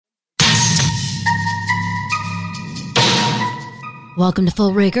Welcome to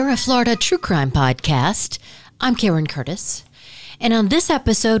Full Rigor, a Florida true crime podcast. I'm Karen Curtis. And on this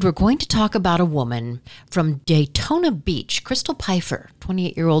episode, we're going to talk about a woman from Daytona Beach, Crystal Pfeiffer,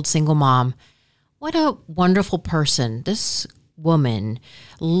 28-year-old single mom. What a wonderful person. This woman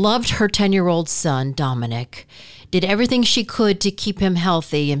loved her 10-year-old son, Dominic, did everything she could to keep him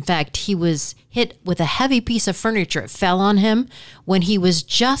healthy. In fact, he was hit with a heavy piece of furniture. It fell on him when he was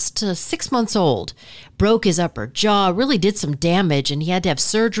just 6 months old, broke his upper jaw, really did some damage, and he had to have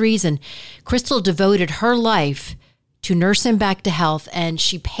surgeries. And Crystal devoted her life to nurse him back to health, and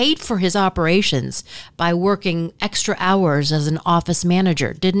she paid for his operations by working extra hours as an office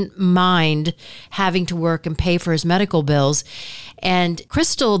manager, didn't mind having to work and pay for his medical bills. And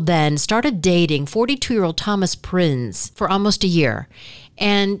Crystal then started dating 42-year-old Thomas Prinz for almost a year.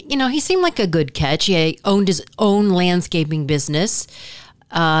 And, you know, he seemed like a good catch. He owned his own landscaping business.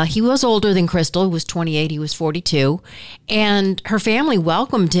 He was older than Crystal, who was 28, he was 42, and her family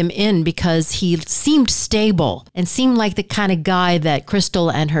welcomed him in because he seemed stable and seemed like the kind of guy that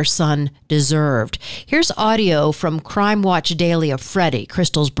Crystal and her son deserved. Here's audio from Crime Watch Daily of Freddie,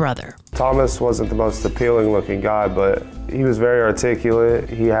 Crystal's brother. Thomas wasn't the most appealing looking guy, but he was very articulate.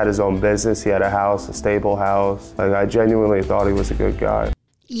 He had his own business, he had a house, a stable house. Like, I genuinely thought he was a good guy.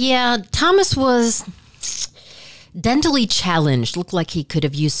 Yeah, Thomas was dentally challenged, looked like he could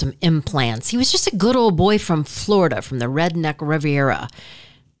have used some implants. He was just a good old boy from Florida, from the Redneck Riviera.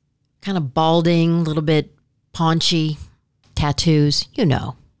 Kind of balding, a little bit paunchy, tattoos, you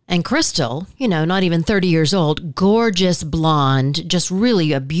know. And Crystal, you know, not even 30 years old, gorgeous blonde, just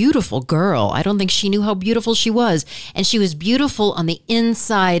really a beautiful girl. I don't think she knew how beautiful she was. And she was beautiful on the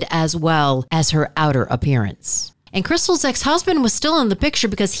inside as well as her outer appearance. And Crystal's ex-husband was still in the picture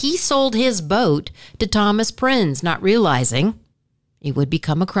because he sold his boat to Thomas Prinz, not realizing it would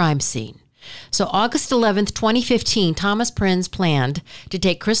become a crime scene. So August 11th, 2015, Thomas Prinz planned to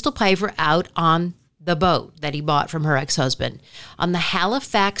take Crystal Pfeiffer out on the boat that he bought from her ex-husband on the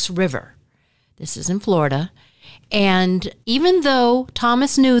Halifax River. This is in Florida. And even though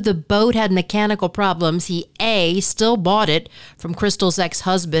Thomas knew the boat had mechanical problems, he A, still bought it from Crystal's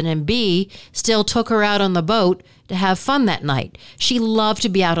ex-husband, and B, still took her out on the boat to have fun that night. She loved to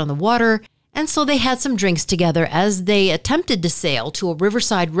be out on the water, and so they had some drinks together as they attempted to sail to a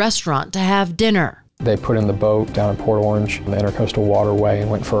riverside restaurant to have dinner. They put in the boat down in Port Orange, the Intercoastal Waterway,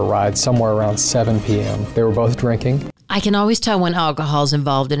 and went for a ride somewhere around 7 p.m. They were both drinking. I can always tell when alcohol is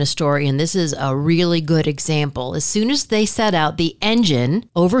involved in a story, and this is a really good example. As soon as they set out, the engine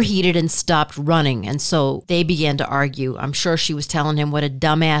overheated and stopped running, and so they began to argue. I'm sure she was telling him what a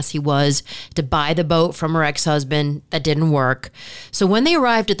dumbass he was to buy the boat from her ex-husband. That didn't work. So when they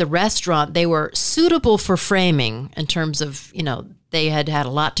arrived at the restaurant, they were suitable for framing in terms of, you know, they had had a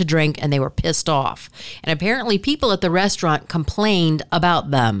lot to drink and they were pissed off. And apparently people at the restaurant complained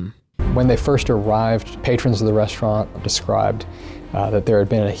about them. When they first arrived, patrons of the restaurant described that there had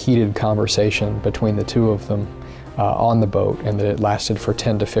been a heated conversation between the two of them on the boat, and that it lasted for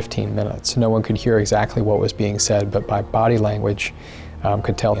 10 to 15 minutes. No one could hear exactly what was being said, but by body language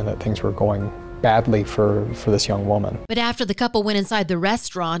could tell that things were going badly for this young woman. But after the couple went inside the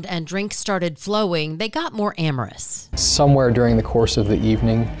restaurant and drinks started flowing, they got more amorous. Somewhere during the course of the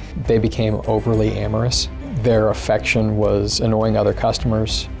evening, they became overly amorous. Their affection was annoying other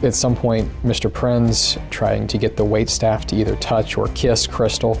customers. At some point, Mr. Prinz trying to get the waitstaff to either touch or kiss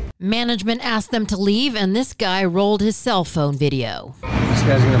Crystal. Management asked them to leave, and this guy rolled his cell phone video. This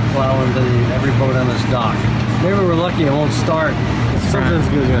guy's gonna plow into every boat on this dock. Maybe we're lucky it won't start. Something's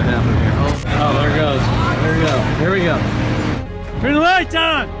good gonna happen here. Oh, there it goes. There we go. Here we go. Turn the lights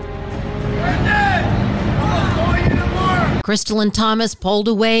on! Crystal and Thomas pulled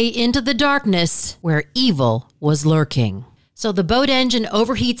away into the darkness where evil was lurking. So the boat engine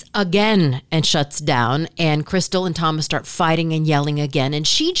overheats again and shuts down, and Crystal and Thomas start fighting and yelling again, and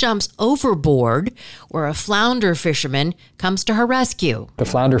she jumps overboard where a flounder fisherman comes to her rescue. The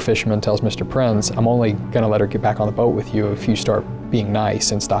flounder fisherman tells Mr. Prinz, "I'm only going to let her get back on the boat with you if you start being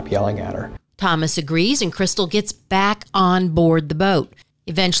nice and stop yelling at her." Thomas agrees, and Crystal gets back on board the boat.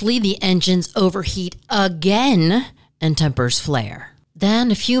 Eventually, the engines overheat again and tempers flare. Then,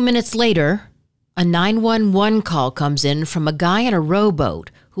 a few minutes later, a 911 call comes in from a guy in a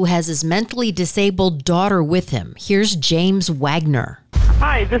rowboat who has his mentally disabled daughter with him. Here's James Wagner.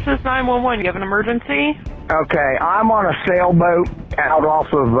 Hi, this is 911. You have an emergency? Okay, I'm on a sailboat out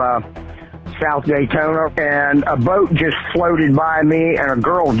off of South Daytona, and a boat just floated by me, and a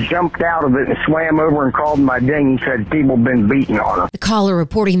girl jumped out of it and swam over and called my dinghy and said people been beating on her. The caller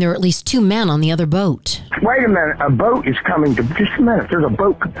reporting there are at least 2 men on the other boat. Wait a minute, a boat is coming to, just a minute, there's a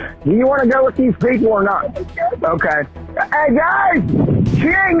boat. Do you want to go with these people or not? Okay. Hey guys, she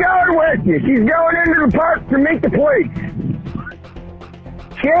ain't going with you. She's going into the park to meet the police.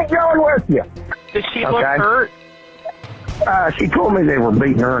 She ain't going with you. Does she look hurt? She told me they were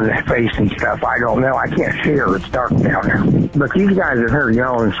beating her in the face and stuff. I don't know. I can't see her. It's dark down there. But these guys are her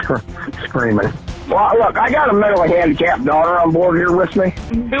yelling and screaming. Well, look, I got a mentally handicapped daughter on board here with me.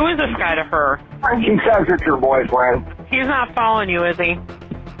 Who is this guy to her? She says it's her boyfriend. He's not following you, is he?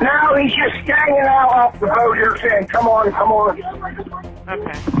 No, he's just hanging out off the boat here saying, come on, come on.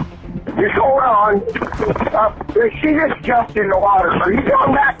 Okay. Just hold on. She just jumped in the water. Are you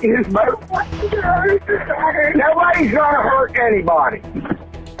going back to his boat? Nobody's going to hurt anybody.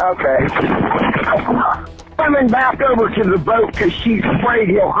 Okay. Coming back over to the boat because she's afraid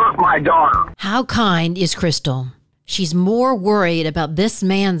he'll hurt my daughter. How kind is Crystal? She's more worried about this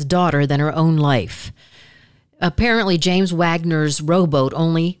man's daughter than her own life. Apparently, James Wagner's rowboat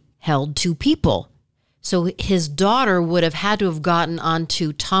only held 2 people. So his daughter would have had to have gotten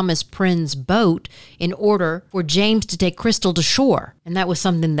onto Thomas Prin's boat in order for James to take Crystal to shore. And that was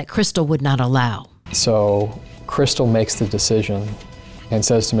something that Crystal would not allow. So Crystal makes the decision and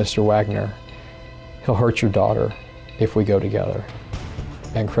says to Mr. Wagner, he'll hurt your daughter if we go together.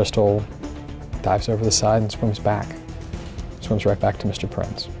 And Crystal dives over the side and swims back. Swims right back to Mr.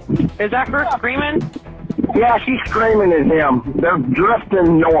 Prince. Is that her screaming? Yeah, she's screaming at him. They're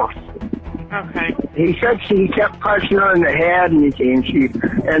drifting north. Okay. He said he kept punching her in the head and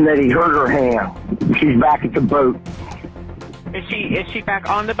that he hurt her hand. She's back at the boat. Is she back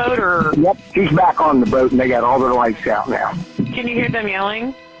on the boat or? Yep, she's back on the boat and they got all their lights out now. Can you hear them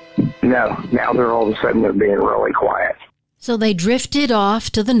yelling? No, now all of a sudden they're being really quiet. So they drifted off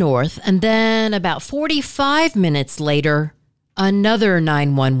to the north, and then about 45 minutes later, another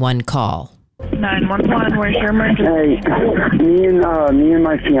 911 call. 911, where's your emergency? Hey, me and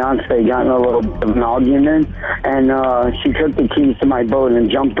my fiance got in a little bit of an argument, and she took the keys to my boat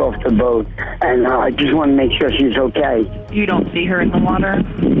and jumped off the boat, and I just want to make sure she's okay. You don't see her in the water?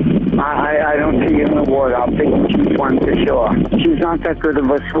 I don't see her in the water. I'm thinking she's one for sure. She's not that good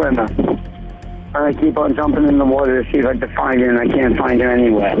of a swimmer. I keep on jumping in the water to see if I can find her, and I can't find her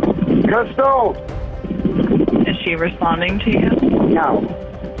anywhere. Crystal! Is she responding to you? No.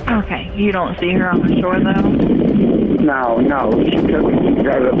 Okay, you don't see her on the shore, though? No. She took the keys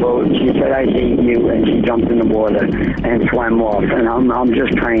out of the boat. She said, I hate you, and she jumped in the water and swam off. And I'm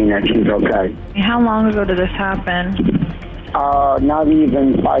just praying that she's okay. How long ago did this happen? Not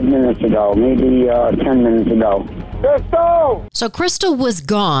even 5 minutes ago, maybe 10 minutes ago. Crystal! So Crystal was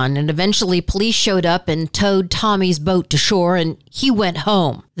gone, and eventually police showed up and towed Tommy's boat to shore, and he went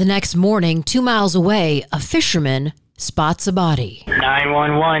home. The next morning, 2 miles away, a fisherman spots a body.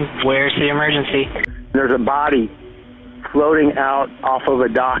 911, where's the emergency? There's a body floating out off of a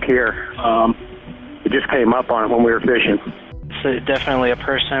dock here. It just came up on it when we were fishing. So definitely a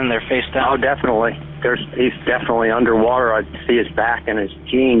person, they're face down? Oh, definitely. He's definitely underwater. I see his back and his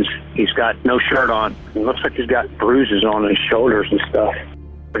jeans. He's got no shirt on. It looks like he's got bruises on his shoulders and stuff.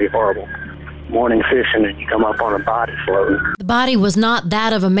 Pretty horrible. Morning fishing and you come up on a body floating. The body was not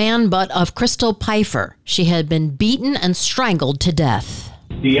that of a man, but of Crystal Pfeiffer. She had been beaten and strangled to death.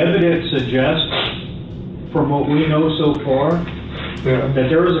 The evidence suggests, from what we know so far, that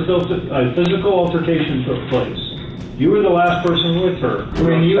there was a physical altercation took place. You were the last person with her. I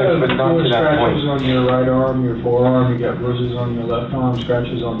mean, you have 4 scratches on your right arm, your forearm, you got bruises on your left arm,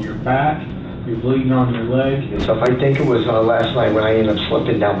 scratches on your back, you're bleeding on your leg. So I think it was last night when I ended up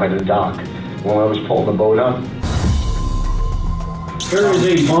slipping down by the dock when I was pulling the boat up. There is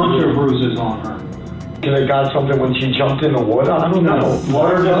a bunch of bruises on her. Could have got something when she jumped in the water? I don't know.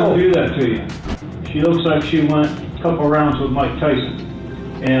 Water doesn't do that to you. She looks like she went a couple rounds with Mike Tyson.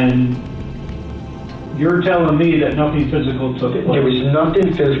 And you're telling me that nothing physical took place? There was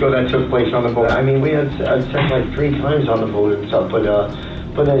nothing physical that took place on the boat. I mean, we had sex like 3 times on the boat and stuff, but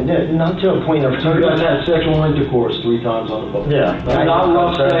not to a point of... You guys had sexual intercourse 3 times on the boat? Yeah. Not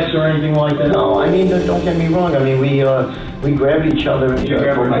rough sex or anything like that? No, I mean, don't get me wrong. I mean, we grabbed each other. Did you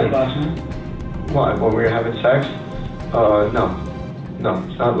grab her back last night? What, when we were having sex? No. No,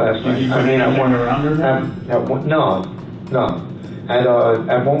 not last night. Did you put anything around her then? No.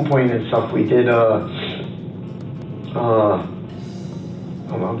 At one point and stuff, we did,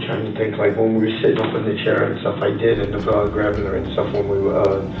 I'm trying to think, like, when we were sitting up in the chair and stuff, I did end up grabbing her and stuff when we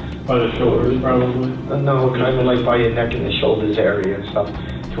were... by the shoulders, probably? No, kind of like by your neck and the shoulders area and stuff,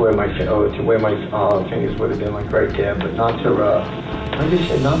 to where my fingers would have been, like, right there, but not to, like I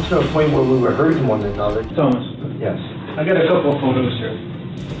said, not to a point where we were hurting one another. Thomas? Yes. I got a couple of photos here.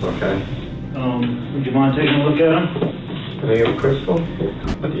 Okay. Would you mind taking a look at them? Are they of Crystal?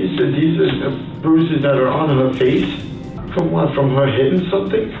 But these are bruises that are on her face. From what? From her hitting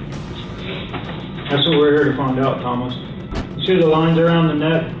something? That's what we're here to find out, Thomas. You see the lines around the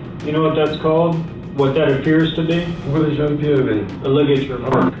neck? You know what that's called? What that appears to be? What does that appear to be? A ligature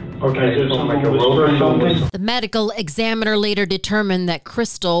mark. Okay, so like a rope or something? The medical examiner later determined that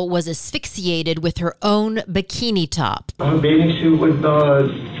Crystal was asphyxiated with her own bikini top. Her bathing suit was,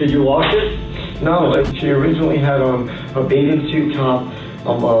 Did you wash it? No, she originally had her bathing suit top,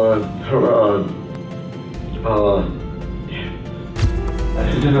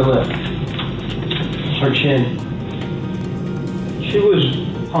 To the left. Her chin. She was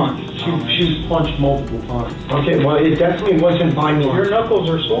punched. She was punched multiple times. Okay, well, it definitely wasn't by me. Your knuckles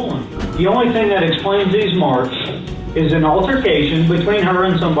are swollen. The only thing that explains these marks is an altercation between her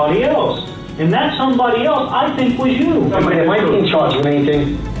and somebody else. And that somebody else, I think, was you. Am I being charged with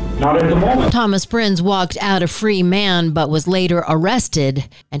anything? Not at the moment. Thomas Prinz walked out a free man, but was later arrested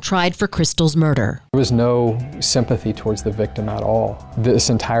and tried for Crystal's murder. There was no sympathy towards the victim at all.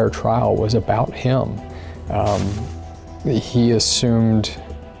 This entire trial was about him. He assumed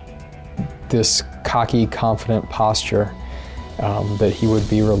this cocky, confident posture that he would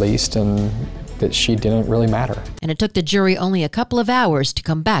be released and that she didn't really matter. And it took the jury only a couple of hours to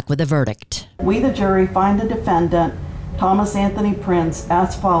come back with a verdict. We, the jury, find the defendant, Thomas Anthony Prinz,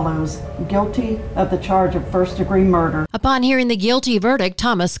 as follows: guilty of the charge of first-degree murder. Upon hearing the guilty verdict,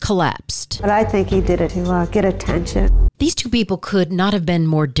 Thomas collapsed. But I think he did it to get attention. These two people could not have been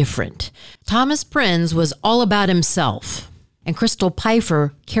more different. Thomas Prinz was all about himself, and Crystal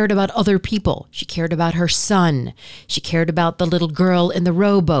Pfeiffer cared about other people. She cared about her son. She cared about the little girl in the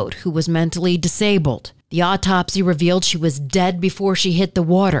rowboat who was mentally disabled. The autopsy revealed she was dead before she hit the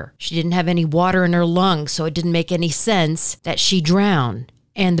water. She didn't have any water in her lungs, so it didn't make any sense that she drowned.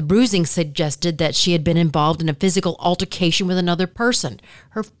 And the bruising suggested that she had been involved in a physical altercation with another person.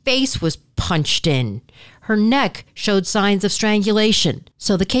 Her face was punched in. Her neck showed signs of strangulation.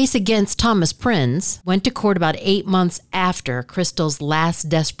 So the case against Thomas Prinz went to court about 8 months after Crystal's last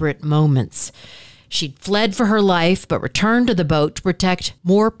desperate moments. She'd fled for her life, but returned to the boat to protect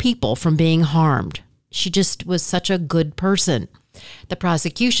more people from being harmed. She just was such a good person. The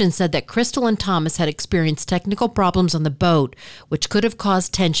prosecution said that Crystal and Thomas had experienced technical problems on the boat, which could have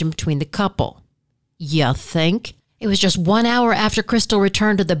caused tension between the couple. You think? It was just 1 hour after Crystal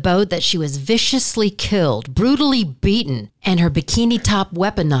returned to the boat that she was viciously killed, brutally beaten, and her bikini top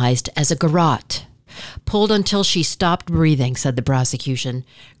weaponized as a garrote. Pulled until she stopped breathing, said the prosecution.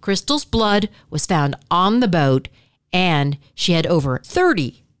 Crystal's blood was found on the boat, and she had over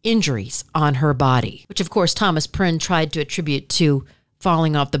 30 injuries on her body, which of course Thomas Prinz tried to attribute to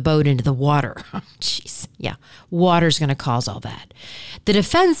falling off the boat into the water. Jeez, yeah, water's going to cause all that. The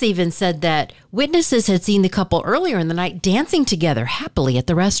defense even said that witnesses had seen the couple earlier in the night dancing together happily at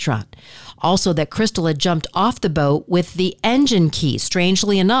the restaurant. Also that Crystal had jumped off the boat with the engine key.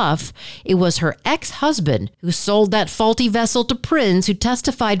 Strangely enough, it was her ex-husband who sold that faulty vessel to Prinz, who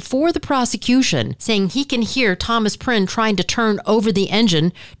testified for the prosecution, saying he can hear Thomas Prinz trying to turn over the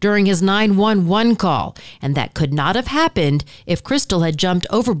engine during his 911 call, and that could not have happened if Crystal had jumped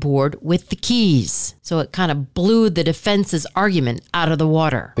overboard with the keys. So it kind of blew the defense's argument out of the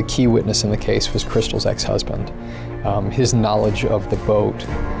water. The key witness in the case was Crystal's ex-husband. His knowledge of the boat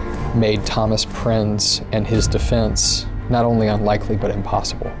made Thomas Prinz and his defense not only unlikely but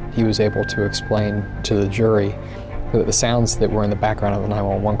impossible. He was able to explain to the jury that the sounds that were in the background of the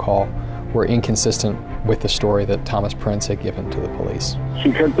 911 call were inconsistent with the story that Thomas Prinz had given to the police.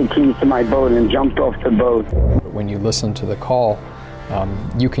 She took the keys to my boat and jumped off the boat. When you listen to the call,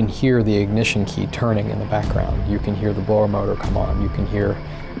 you can hear the ignition key turning in the background. You can hear the blower motor come on. You can hear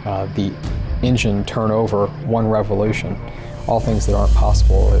the engine turn over one revolution. All things that aren't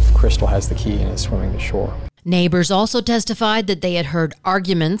possible if Crystal has the key and is swimming to shore. Neighbors also testified that they had heard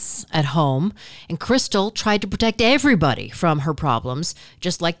arguments at home, and Crystal tried to protect everybody from her problems,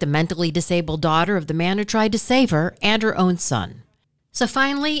 just like the mentally disabled daughter of the man who tried to save her and her own son. So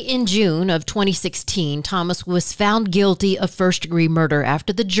finally, in June of 2016, Thomas was found guilty of first-degree murder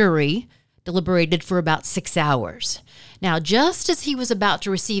after the jury deliberated for about 6 hours. Now, just as he was about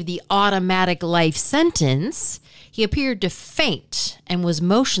to receive the automatic life sentence, he appeared to faint and was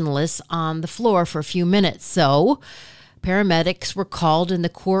motionless on the floor for a few minutes. So, Paramedics were called and the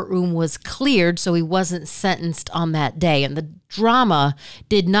courtroom was cleared, so he wasn't sentenced on that day. And the drama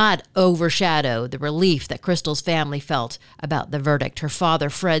did not overshadow the relief that Crystal's family felt about the verdict. Her father,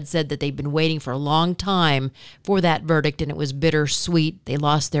 Fred, said that they'd been waiting for a long time for that verdict, and it was bittersweet. They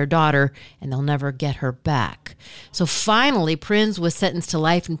lost their daughter, and they'll never get her back. So finally, Prins was sentenced to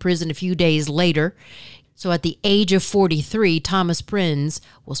life in prison a few days later. So at the age of 43, Thomas Prins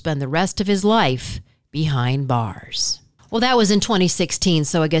will spend the rest of his life behind bars. Well, that was in 2016,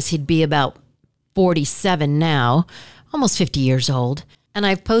 so I guess he'd be about 47 now, almost 50 years old. And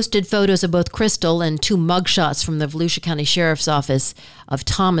I've posted photos of both Crystal and 2 mugshots from the Volusia County Sheriff's Office of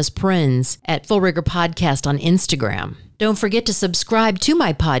Thomas Prins at Full Rigor Podcast on Instagram. Don't forget to subscribe to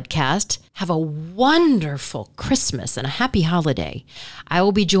my podcast. Have a wonderful Christmas and a happy holiday. I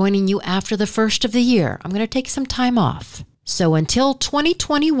will be joining you after the first of the year. I'm going to take some time off. So until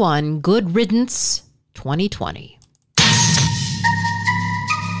 2021, good riddance 2020.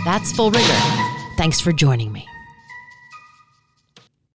 That's Full Rigor. Thanks for joining me.